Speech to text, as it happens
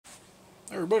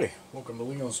Hi everybody, welcome to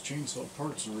Leon's Chainsaw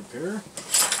Parts and Repair.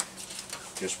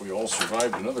 Guess we all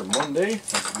survived another Monday,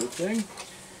 that's a good thing.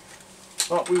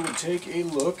 Thought we would take a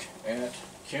look at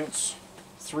Kent's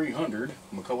 300,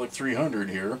 McCulloch 300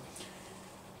 here,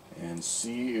 and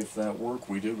see if that work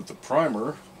we did with the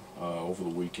primer over the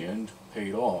weekend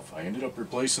paid off. I ended up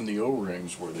replacing the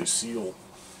O-rings where they seal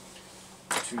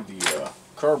to the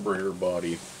carburetor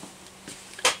body.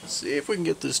 Let's see if we can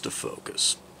get this to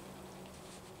focus.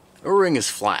 O-ring is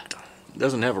flat. It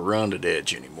doesn't have a rounded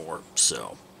edge anymore,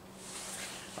 so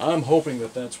I'm hoping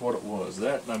that that's what it was.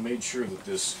 That, and I made sure that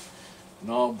this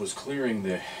knob was clearing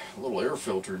the little air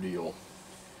filter deal.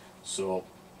 So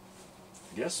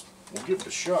I guess we'll give it a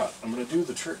shot. I'm going to do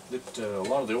the trick that a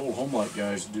lot of the old Homelite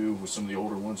guys do with some of the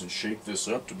older ones and shake this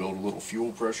up to build a little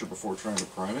fuel pressure before trying to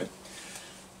prime it.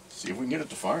 See if we can get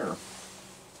it to fire.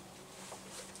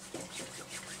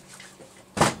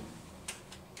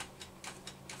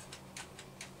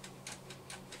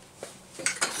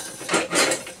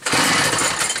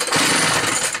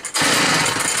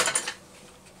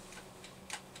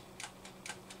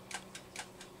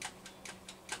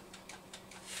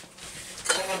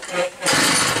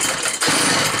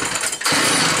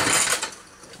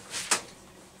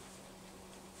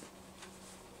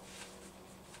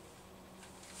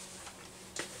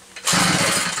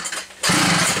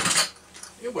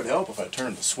 It would help if I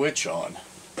turned the switch on.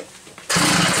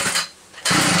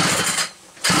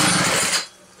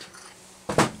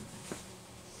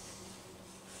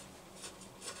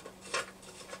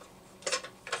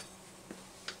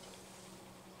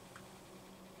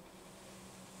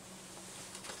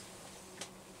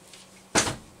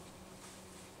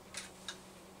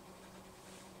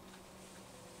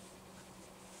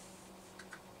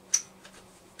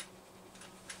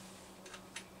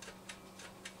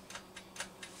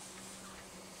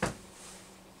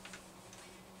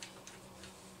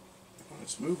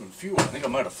 It's moving fuel. I think I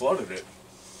might have flooded it.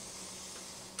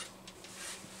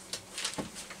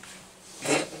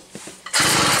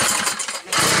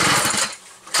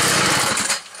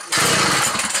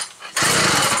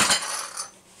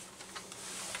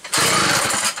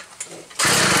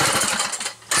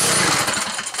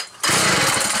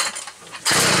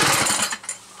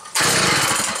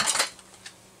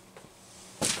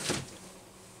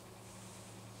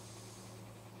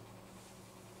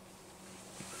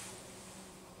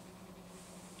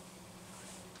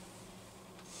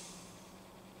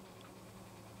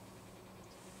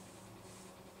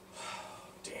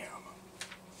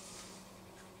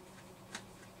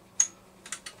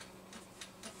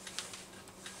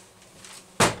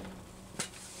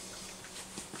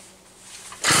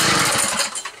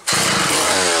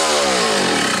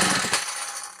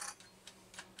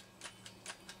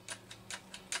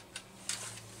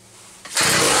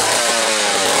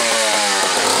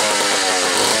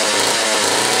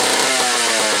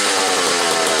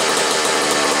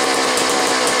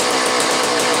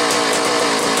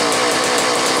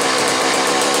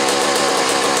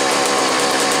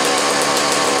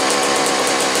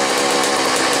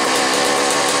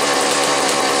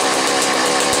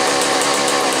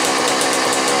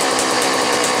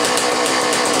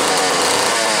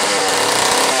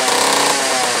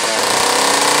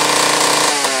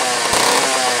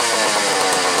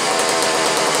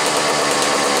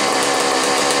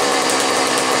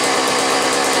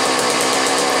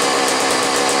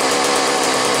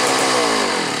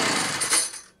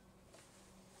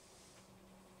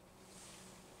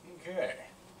 Okay.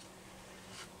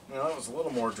 Now that was a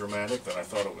little more dramatic than I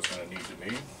thought it was going to need to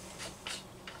be.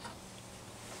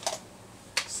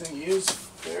 This thing is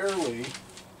fairly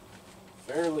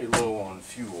low on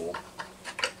fuel.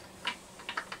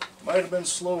 Might have been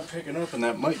slow picking up, and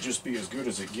that might just be as good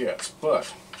as it gets.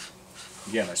 But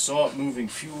again, I saw it moving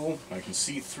fuel. I can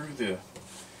see through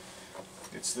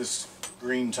it's this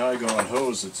green Tygon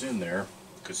hose that's in there.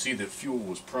 Could see that fuel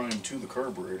was primed to the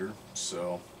carburetor,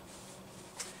 so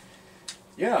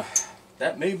yeah,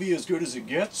 that may be as good as it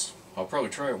gets. I'll probably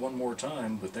try it one more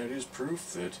time, but that is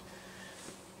proof that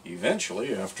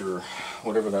eventually, after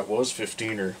whatever that was,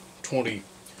 15 or 20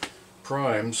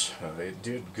 primes, it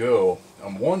did go.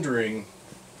 I'm wondering,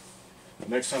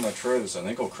 next time I try this, I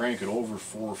think I'll crank it over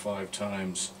 4 or 5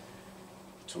 times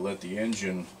to let the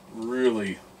engine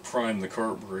really prime the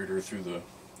carburetor through the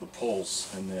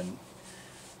pulse, and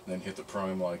then hit the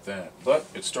prime like that. But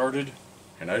it started,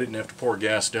 and I didn't have to pour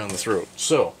gas down the throat.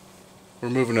 So, we're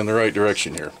moving in the right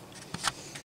direction here.